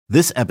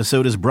This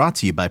episode is brought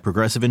to you by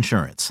Progressive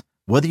Insurance.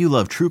 Whether you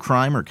love true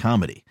crime or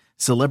comedy,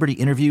 celebrity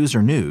interviews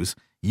or news,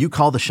 you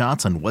call the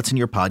shots on what's in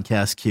your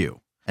podcast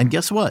queue. And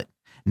guess what?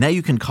 Now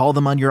you can call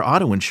them on your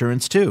auto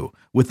insurance too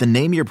with the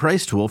Name Your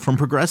Price tool from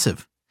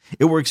Progressive.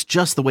 It works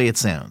just the way it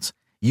sounds.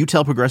 You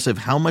tell Progressive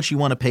how much you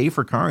want to pay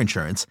for car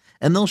insurance,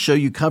 and they'll show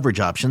you coverage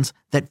options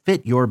that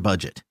fit your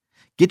budget.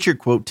 Get your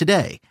quote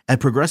today at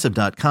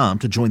Progressive.com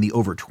to join the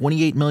over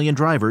 28 million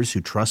drivers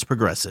who trust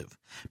Progressive.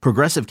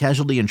 Progressive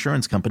Casualty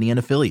Insurance Company and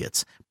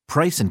Affiliates.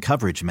 Price and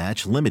coverage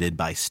match limited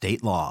by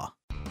state law.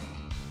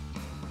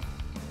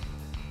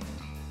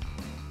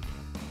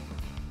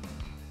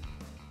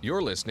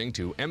 You're listening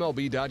to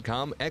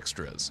MLB.com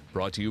Extras,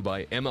 brought to you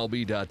by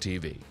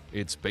MLB.tv.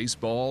 It's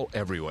baseball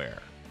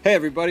everywhere. Hey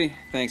everybody,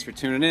 thanks for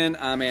tuning in.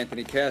 I'm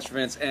Anthony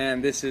Castrovance,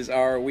 and this is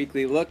our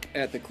weekly look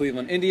at the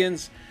Cleveland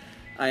Indians.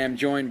 I am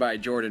joined by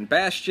Jordan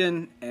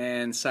Bastian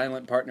and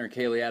silent partner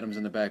Kaylee Adams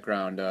in the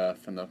background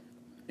from the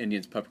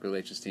Indians public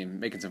relations team,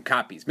 making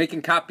copies.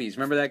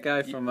 Remember that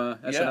guy from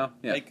SNL?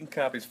 Yeah, making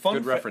copies.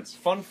 Good reference.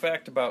 Fun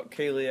fact about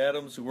Kaylee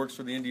Adams, who works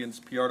for the Indians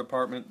PR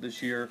department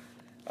this year.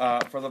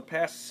 For the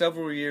past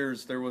several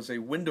years, there was a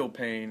window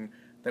pane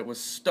that was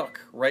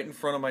stuck right in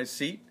front of my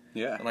seat.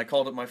 Yeah. And I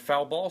called it my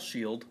foul ball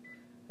shield.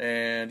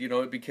 And,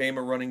 it became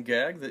a running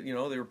gag that, they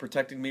were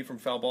protecting me from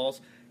foul balls.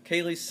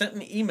 Kaylee sent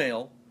an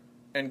email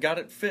and got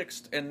it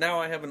fixed, and now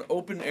I have an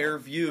open-air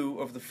view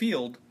of the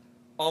field.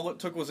 All it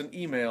took was an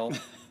email.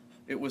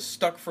 It was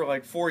stuck for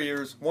like 4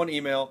 years. One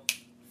email,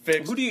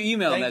 fixed. Who do you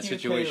email in that Thank you,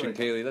 situation,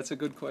 Kaylee? That's a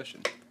good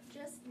question.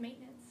 Just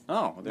maintenance.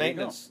 Oh, there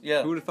Maintenance, you go.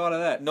 yeah. Who would have thought of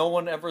that? No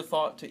one ever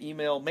thought to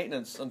email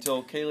maintenance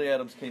until Kaylee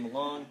Adams came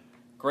along.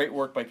 Great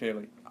work by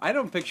Kaylee. I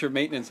don't picture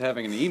maintenance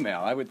having an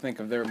email. I would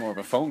think of they're more of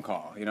a phone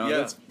call. Yeah.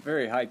 That's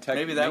very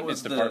high-tech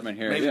maintenance department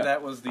here. Maybe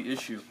that was the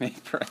issue.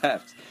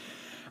 Perhaps.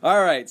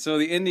 All right, so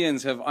the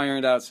Indians have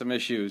ironed out some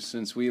issues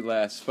since we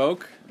last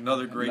spoke.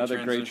 Another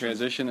great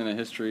transition in a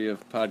history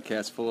of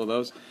podcasts full of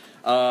those.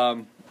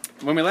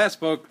 When we last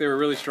spoke, they were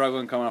really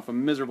struggling, coming off a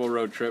miserable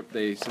road trip.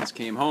 They since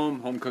came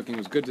home. Home cooking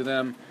was good to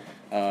them.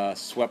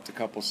 Swept a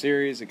couple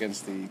series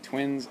against the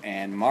Twins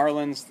and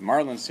Marlins. The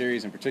Marlins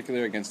series in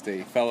particular against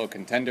a fellow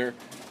contender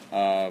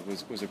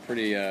was a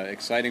pretty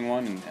exciting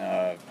one,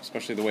 and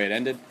especially the way it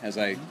ended. As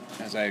I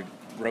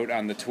wrote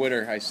on the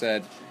Twitter, I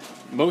said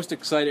most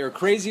exciting or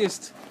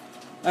craziest.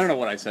 I don't know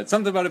what I said.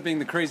 Something about it being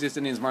the craziest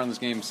Indians-Marlins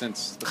game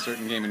since a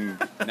certain game in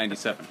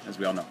 '97, as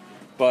we all know.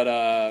 But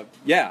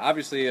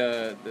obviously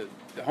the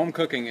home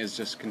cooking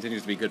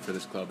continues to be good for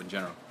this club in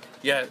general.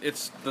 Yeah,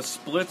 the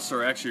splits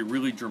are actually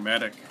really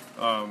dramatic,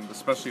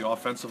 especially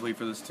offensively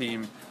for this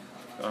team,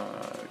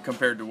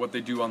 compared to what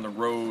they do on the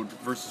road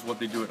versus what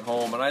they do at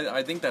home. And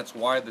I think that's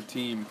why the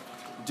team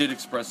did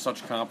express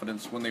such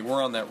confidence when they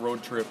were on that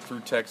road trip through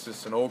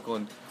Texas and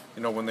Oakland.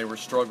 When they were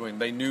struggling,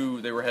 they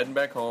knew they were heading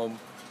back home,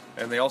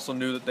 and they also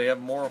knew that they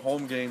have more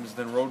home games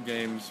than road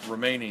games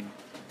remaining.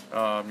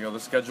 The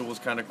schedule was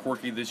kind of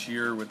quirky this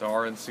year with the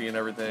RNC and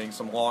everything,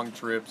 some long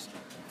trips,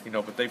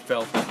 but they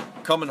felt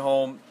coming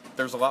home,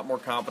 there's a lot more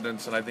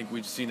confidence, and I think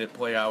we've seen it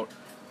play out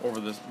over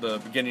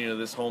the beginning of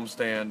this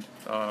homestand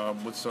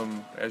with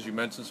some, as you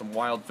mentioned, some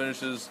wild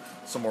finishes,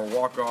 some more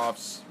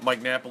walk-offs.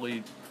 Mike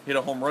Napoli hit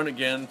a home run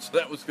again, so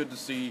that was good to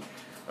see.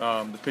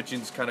 The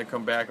pitching's kind of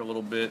come back a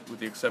little bit, with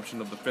the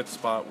exception of the fifth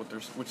spot,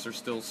 which they're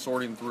still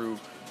sorting through.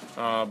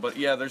 But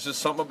yeah, there's just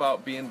something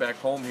about being back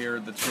home here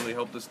that's really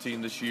helped this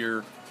team this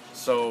year.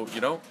 So,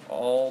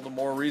 all the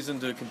more reason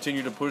to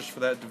continue to push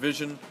for that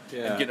division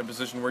and get in a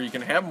position where you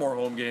can have more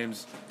home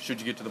games should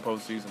you get to the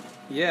postseason.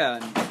 Yeah,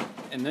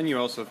 and then you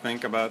also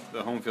think about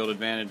the home field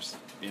advantage,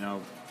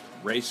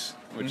 race,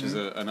 which is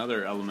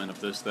another element of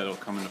this that'll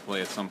come into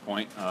play at some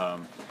point.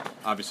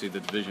 Obviously, the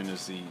division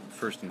is the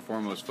first and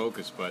foremost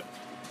focus, but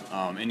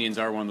Indians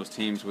are one of those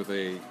teams with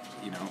a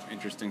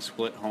interesting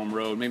split home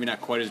road. Maybe not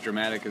quite as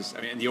dramatic as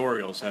the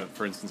Orioles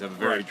for instance, have a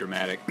very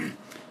dramatic.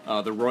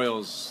 The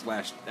Royals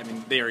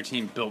they are a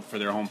team built for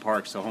their home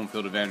park, so home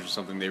field advantage is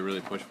something they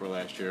really pushed for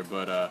last year.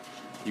 But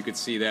you could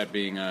see that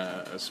being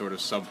a sort of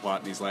subplot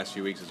in these last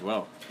few weeks as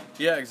well.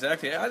 Yeah,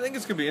 exactly. I think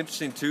it's going to be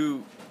interesting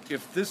too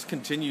if this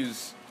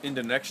continues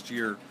into next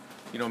year.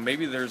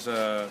 Maybe there's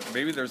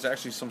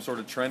actually some sort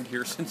of trend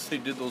here since they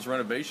did those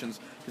renovations,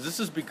 because this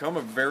has become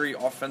a very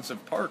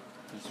offensive park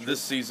this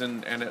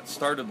season, and it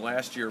started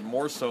last year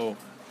more so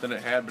than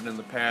it had been in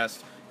the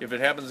past. If it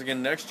happens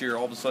again next year,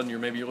 all of a sudden you're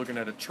looking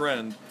at a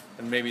trend,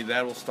 and maybe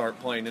that will start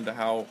playing into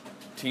how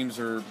teams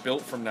are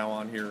built from now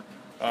on here.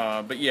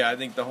 But yeah, I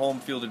think the home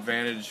field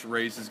advantage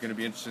race is going to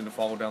be interesting to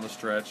follow down the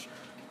stretch.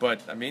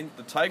 But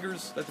the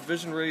Tigers, that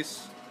division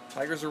race,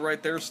 Tigers are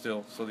right there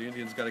still, so the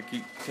Indians got to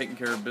keep taking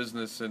care of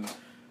business and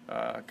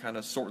kind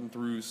of sorting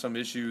through some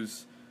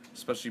issues,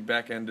 especially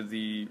back end of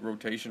the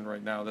rotation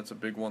right now. That's a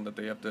big one that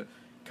they have to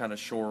kind of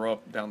shore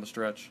up down the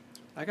stretch.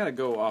 I got to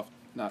go off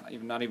not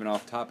even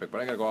off topic,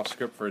 but I got to go off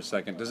script for a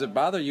second. Does it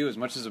bother you as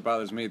much as it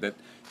bothers me that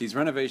these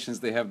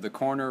renovations, they have the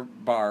corner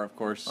bar, of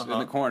course, in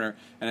the corner,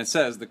 and it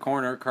says the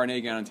corner,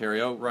 Carnegie,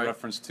 Ontario,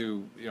 reference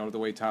to the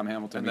way Tom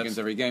Hamilton begins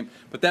every game.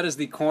 But that is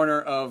the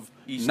corner of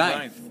East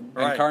 9th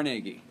and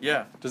Carnegie.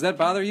 Yeah. Does that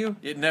bother you?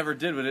 It never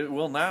did, but it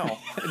will now.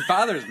 It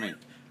bothers me.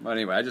 But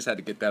anyway, I just had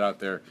to get that out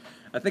there.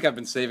 I think I've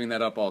been saving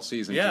that up all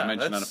season to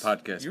mention on a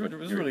podcast. It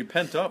was really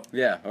pent up.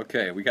 Yeah,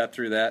 okay, we got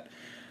through that.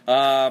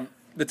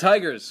 The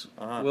Tigers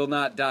will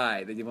not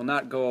die. They will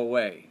not go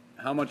away.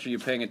 How much are you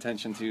paying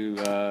attention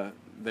to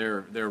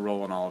their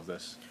role in all of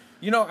this?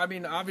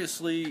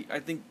 Obviously, I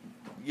think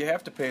you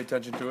have to pay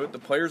attention to it. The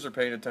players are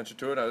paying attention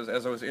to it.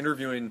 As I was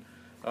interviewing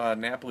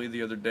Napoli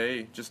the other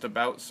day, just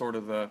about sort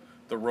of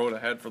the road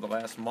ahead for the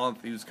last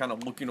month, he was kind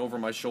of looking over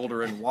my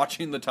shoulder and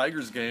watching the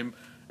Tigers game,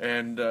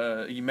 and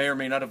he may or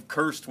may not have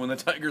cursed when the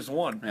Tigers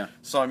won. Yeah.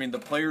 So, the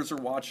players are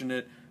watching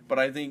it, but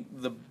I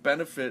think the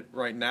benefit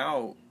right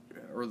now,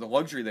 or the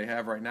luxury they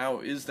have right now,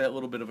 is that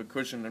little bit of a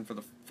cushion, and for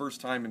the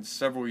first time in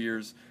several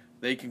years,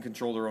 they can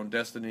control their own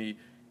destiny.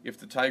 If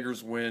the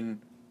Tigers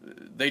win,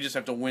 they just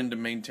have to win to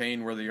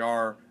maintain where they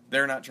are.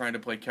 They're not trying to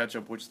play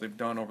catch-up, which they've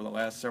done over the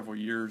last several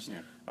years. Yeah.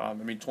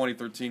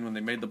 2013, when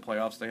they made the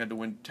playoffs, they had to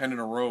win 10 in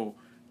a row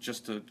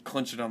just to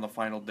clinch it on the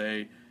final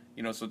day.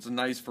 So it's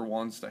nice for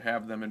once to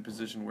have them in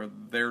position where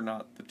they're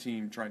not the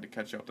team trying to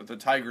catch up, that the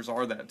Tigers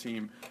are that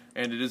team,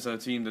 and it is a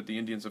team that the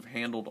Indians have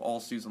handled all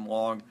season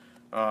long.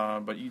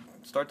 But you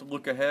start to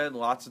look ahead,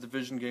 lots of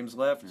division games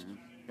left,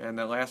 and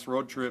that last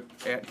road trip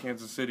at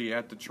Kansas City,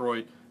 at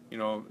Detroit,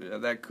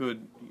 that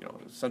could,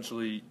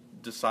 essentially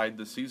decide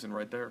the season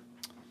right there.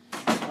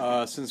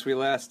 Since we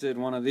last did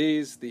one of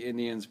these, the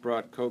Indians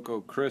brought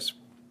Coco Crisp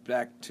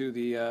back to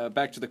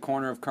the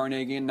corner of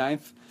Carnegie and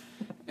 9th,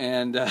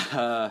 and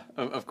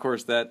of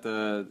course that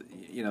the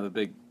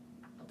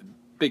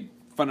big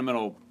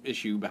fundamental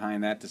issue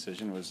behind that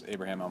decision was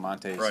Abraham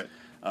Almonte's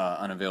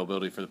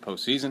unavailability for the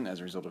postseason as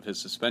a result of his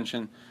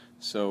suspension.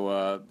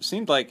 So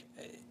seemed like,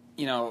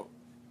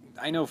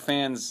 I know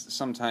fans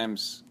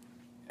sometimes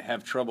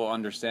have trouble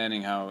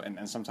understanding how,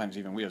 and sometimes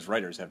even we as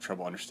writers have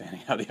trouble understanding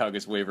how the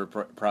August waiver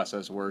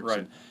process works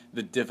and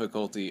the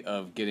difficulty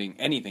of getting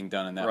anything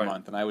done in that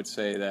month. And I would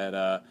say that,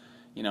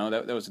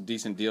 that was a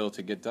decent deal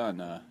to get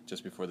done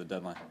just before the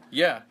deadline.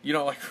 Yeah,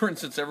 like for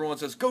instance, everyone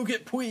says, go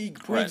get Puig.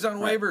 Puig's on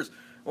waivers.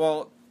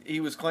 Well, he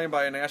was claimed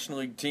by a National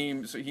League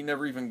team, so he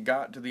never even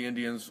got to the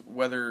Indians,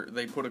 whether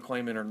they put a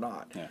claim in or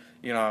not. Yeah.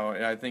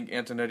 I think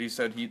Antonetti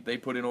said they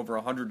put in over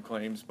 100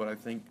 claims, but I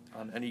think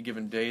on any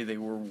given day they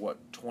were,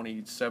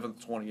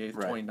 27th, 28th,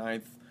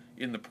 29th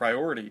in the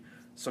priority.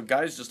 So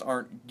guys just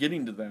aren't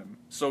getting to them.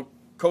 So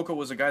Coco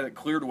was a guy that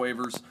cleared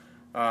waivers,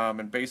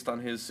 and based on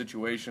his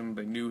situation,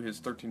 they knew his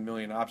 $13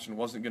 million option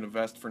wasn't going to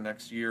vest for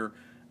next year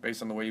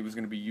based on the way he was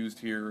going to be used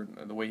here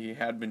and the way he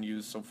had been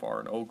used so far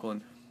in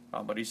Oakland.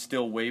 But he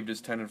still waived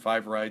his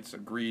 10-5 rights,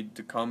 agreed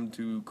to come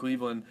to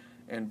Cleveland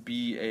and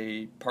be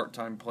a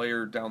part-time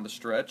player down the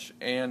stretch,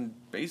 and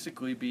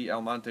basically be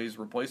Almonte's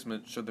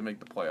replacement should they make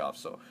the playoffs.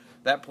 So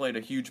that played a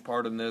huge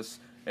part in this,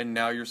 and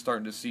now you're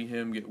starting to see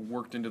him get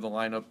worked into the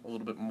lineup a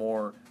little bit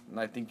more, and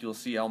I think you'll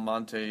see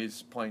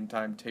Almonte's playing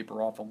time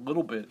taper off a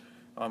little bit.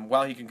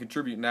 While he can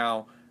contribute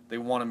now, they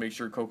want to make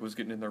sure Coco's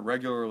getting in there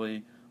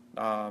regularly,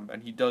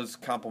 and he does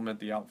complement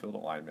the outfield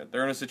alignment.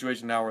 They're in a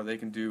situation now where they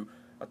can do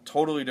a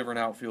totally different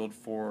outfield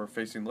for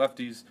facing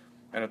lefties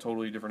and a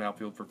totally different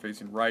outfield for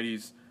facing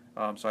righties.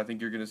 So I think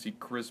you're going to see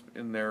Crisp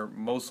in there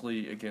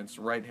mostly against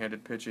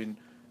right-handed pitching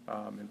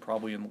and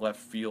probably in left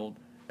field.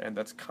 And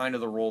that's kind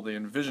of the role they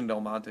envisioned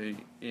Almonte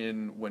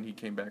in when he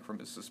came back from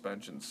his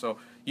suspension. So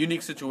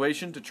unique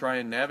situation to try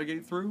and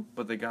navigate through,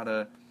 but they got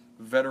a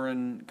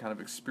veteran, kind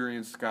of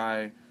experienced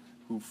guy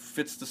who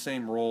fits the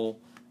same role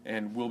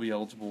and will be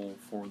eligible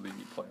for the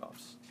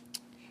playoffs.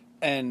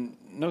 And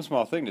no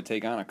small thing to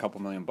take on a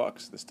couple $1 million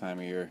this time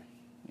of year,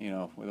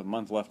 with a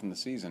month left in the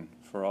season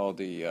for all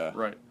the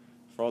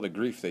for all the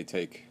grief they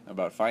take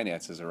about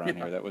finances around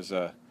here. That was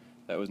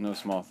no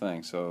small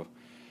thing. So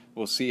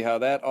we'll see how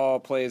that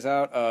all plays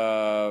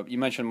out. You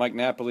mentioned Mike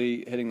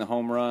Napoli hitting the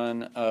home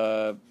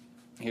run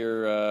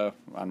here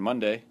on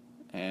Monday,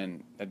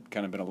 and it had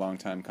kind of been a long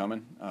time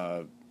coming.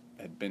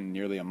 Had been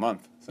nearly a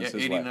month since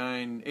his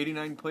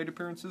 89 plate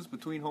appearances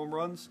between home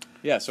runs.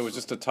 Yeah, so it was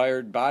just a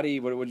tired body.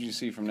 What did you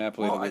see from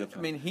Napoli? Well,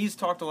 he's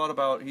talked a lot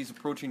about he's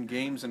approaching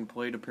games and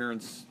plate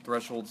appearance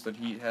thresholds that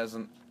he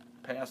hasn't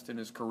passed in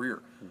his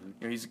career.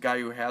 Mm-hmm. He's a guy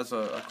who has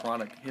a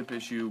chronic hip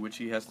issue, which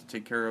he has to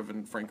take care of,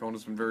 and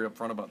Francona's been very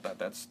upfront about that.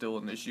 That's still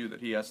an issue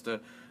that he has to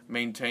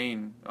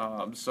maintain.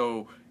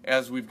 So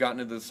as we've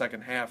gotten into the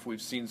second half,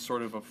 we've seen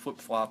sort of a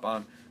flip-flop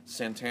on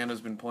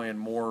Santana's been playing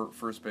more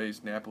first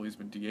base, Napoli's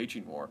been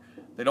DHing more.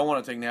 They don't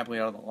want to take Napoli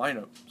out of the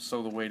lineup,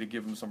 so the way to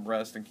give him some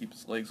rest and keep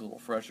his legs a little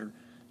fresher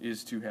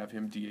is to have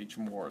him DH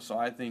more. So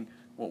I think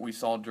what we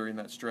saw during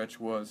that stretch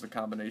was the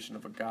combination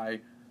of a guy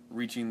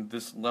reaching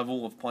this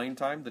level of playing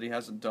time that he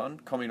hasn't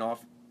done, coming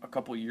off a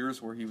couple of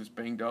years where he was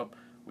banged up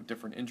with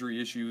different injury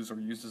issues or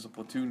used as a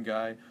platoon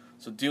guy.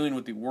 So dealing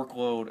with the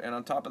workload, and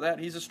on top of that,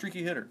 he's a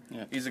streaky hitter.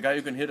 Yeah. He's a guy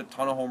who can hit a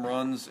ton of home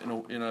runs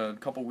in a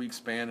couple week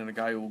span, and a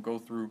guy who will go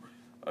through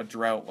a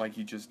drought like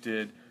he just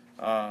did.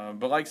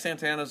 But like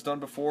Santana's done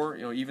before,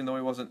 even though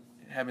he wasn't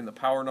having the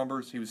power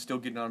numbers, he was still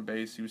getting on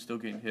base, he was still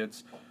getting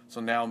hits.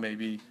 So now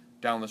maybe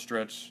down the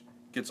stretch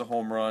gets a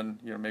home run.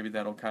 Maybe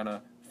that'll kind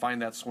of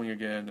find that swing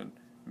again, and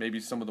maybe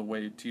some of the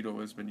way Tito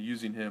has been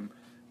using him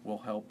will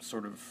help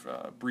sort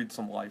of breathe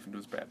some life into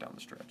his bat down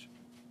the stretch.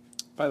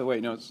 By the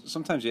way,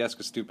 sometimes you ask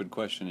a stupid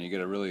question and you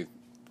get a really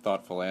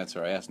thoughtful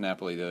answer. I asked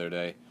Napoli the other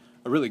day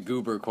a really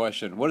goober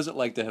question. What is it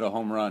like to hit a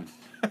home run?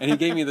 And he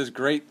gave me this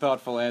great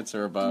thoughtful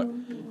answer about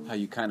how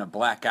you kind of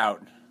black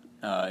out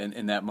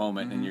in that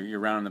moment, and you're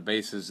rounding the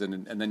bases,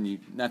 and then you,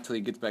 not till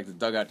you get back to the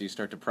dugout do you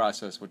start to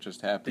process what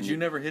just happened. Did you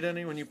never hit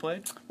any when you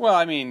played? Well,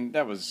 I mean,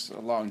 that was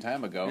a long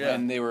time ago, Yeah.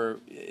 and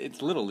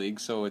it's Little League,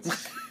 so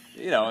it's,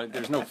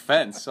 there's no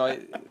fence, so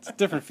it's a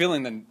different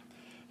feeling than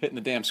hitting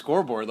the damn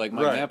scoreboard like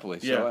Mike Right. Napoli.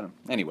 So Yeah.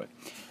 Anyway.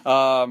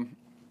 All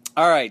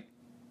right.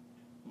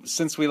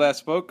 Since we last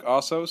spoke,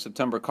 also,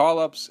 September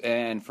call-ups,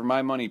 and for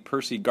my money,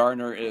 Percy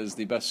Gardner is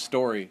the best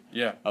story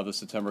of the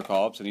September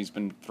call-ups, and he's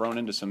been thrown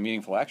into some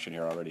meaningful action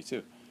here already,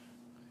 too.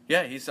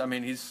 Yeah, he's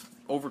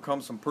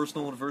overcome some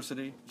personal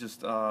adversity,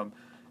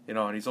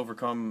 and he's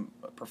overcome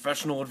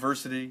professional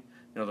adversity.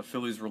 The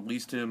Phillies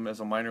released him as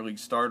a minor league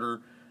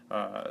starter,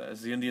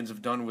 as the Indians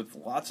have done with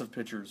lots of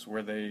pitchers,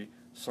 where they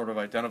sort of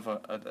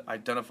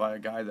identify a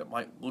guy that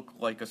might look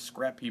like a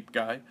scrap heap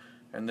guy,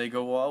 and they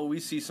go, well, we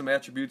see some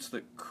attributes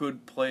that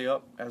could play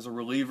up as a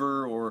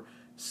reliever or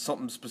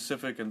something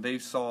specific, and they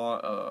saw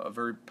a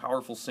very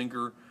powerful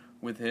sinker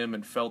with him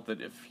and felt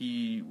that if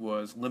he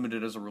was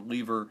limited as a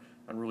reliever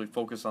and really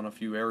focused on a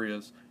few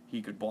areas,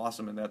 he could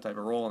blossom in that type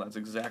of role, and that's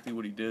exactly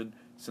what he did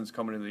since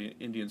coming to the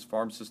Indians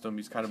farm system.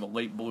 He's kind of a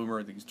late bloomer.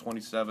 I think he's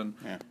 27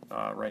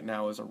 right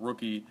now as a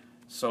rookie.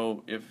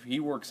 So if he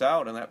works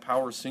out and that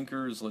power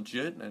sinker is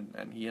legit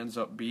and he ends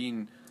up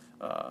being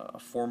a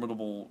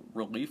formidable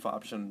relief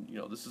option,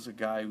 this is a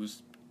guy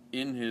who's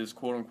in his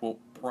quote-unquote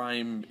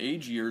prime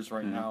age years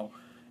right now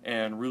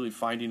and really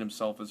finding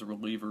himself as a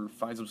reliever,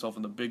 finds himself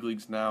in the big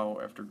leagues now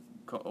after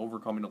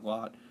overcoming a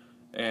lot.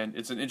 And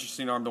it's an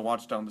interesting arm to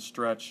watch down the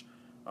stretch.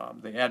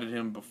 They added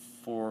him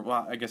before,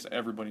 well, I guess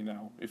everybody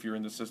now, if you're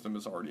in the system,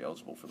 is already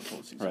eligible for the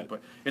postseason. Right.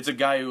 But it's a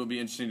guy who will be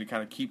interesting to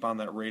kind of keep on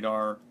that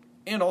radar,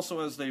 and also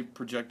as they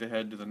project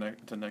ahead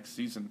to next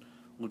season,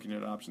 looking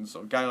at options.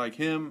 So a guy like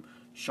him,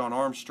 Sean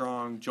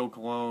Armstrong, Joe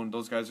Colon,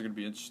 those guys are going to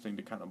be interesting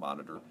to kind of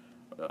monitor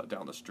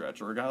down the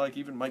stretch. Or a guy like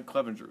even Mike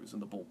Clevenger, who's in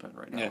the bullpen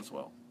right now as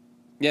well.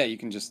 Yeah, you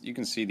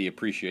can see the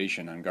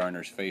appreciation on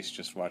Garner's face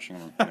just watching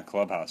him in the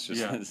clubhouse.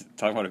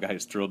 Talking about a guy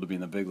who's thrilled to be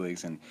in the big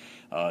leagues and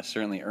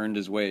certainly earned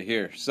his way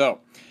here. So,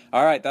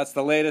 all right, that's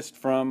the latest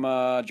from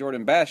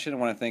Jordan Bastian. I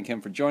want to thank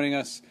him for joining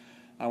us.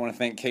 I want to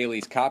thank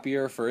Kaylee's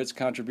Copier for its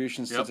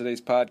contributions to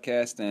today's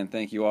podcast, and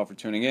thank you all for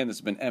tuning in. This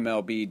has been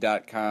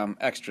MLB.com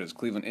Extras,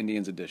 Cleveland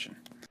Indians edition.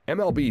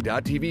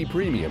 MLB.tv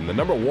Premium, the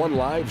 #1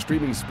 live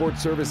streaming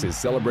sports service, is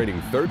celebrating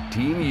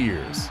 13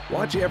 years.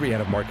 Watch every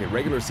out-of-market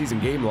regular season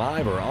game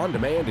live or on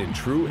demand in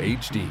true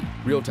HD.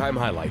 Real-time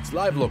highlights,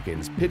 live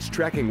look-ins, pitch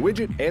tracking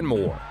widget, and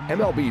more.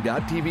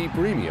 MLB.tv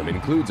Premium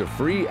includes a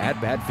free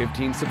At-Bat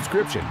 15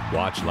 subscription.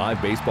 Watch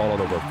live baseball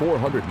on over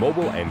 400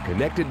 mobile and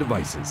connected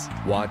devices.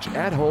 Watch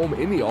at home,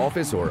 in the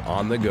office, or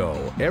on the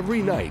go,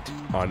 every night,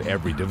 on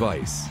every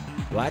device.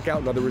 Blackout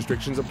and other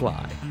restrictions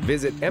apply.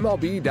 Visit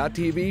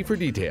MLB.tv for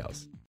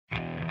details.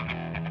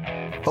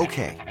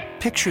 Okay,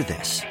 picture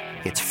this.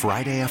 It's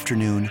Friday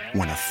afternoon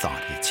when a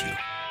thought hits you.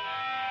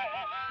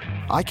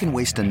 I can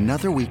waste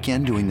another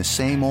weekend doing the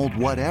same old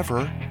whatever,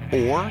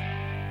 or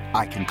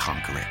I can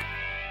conquer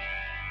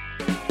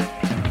it.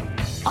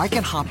 I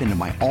can hop into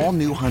my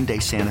all-new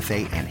Hyundai Santa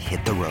Fe and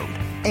hit the road.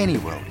 Any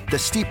road. The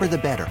steeper, the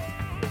better.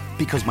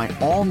 Because my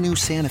all-new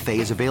Santa Fe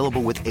is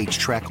available with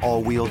H-Track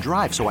all-wheel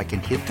drive, so I can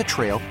hit the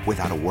trail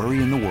without a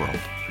worry in the world.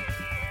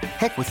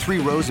 Heck, with 3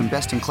 rows and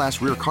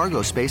best-in-class rear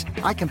cargo space,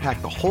 I can pack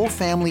the whole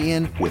family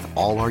in with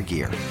all our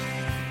gear.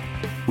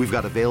 We've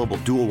got available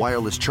dual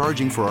wireless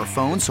charging for our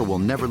phones, so we'll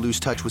never lose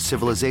touch with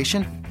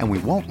civilization, and we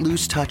won't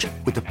lose touch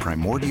with the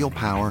primordial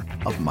power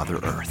of Mother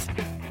Earth.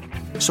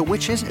 So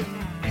which is it?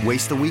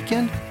 Waste the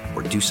weekend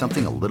or do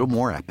something a little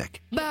more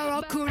epic?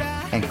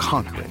 And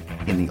conquer it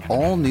in the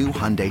all-new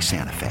Hyundai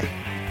Santa Fe.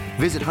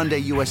 Visit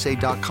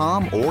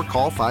HyundaiUSA.com or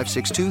call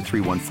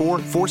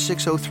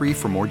 562-314-4603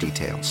 for more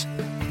details.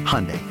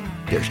 Hyundai.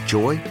 There's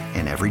joy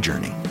in every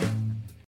journey.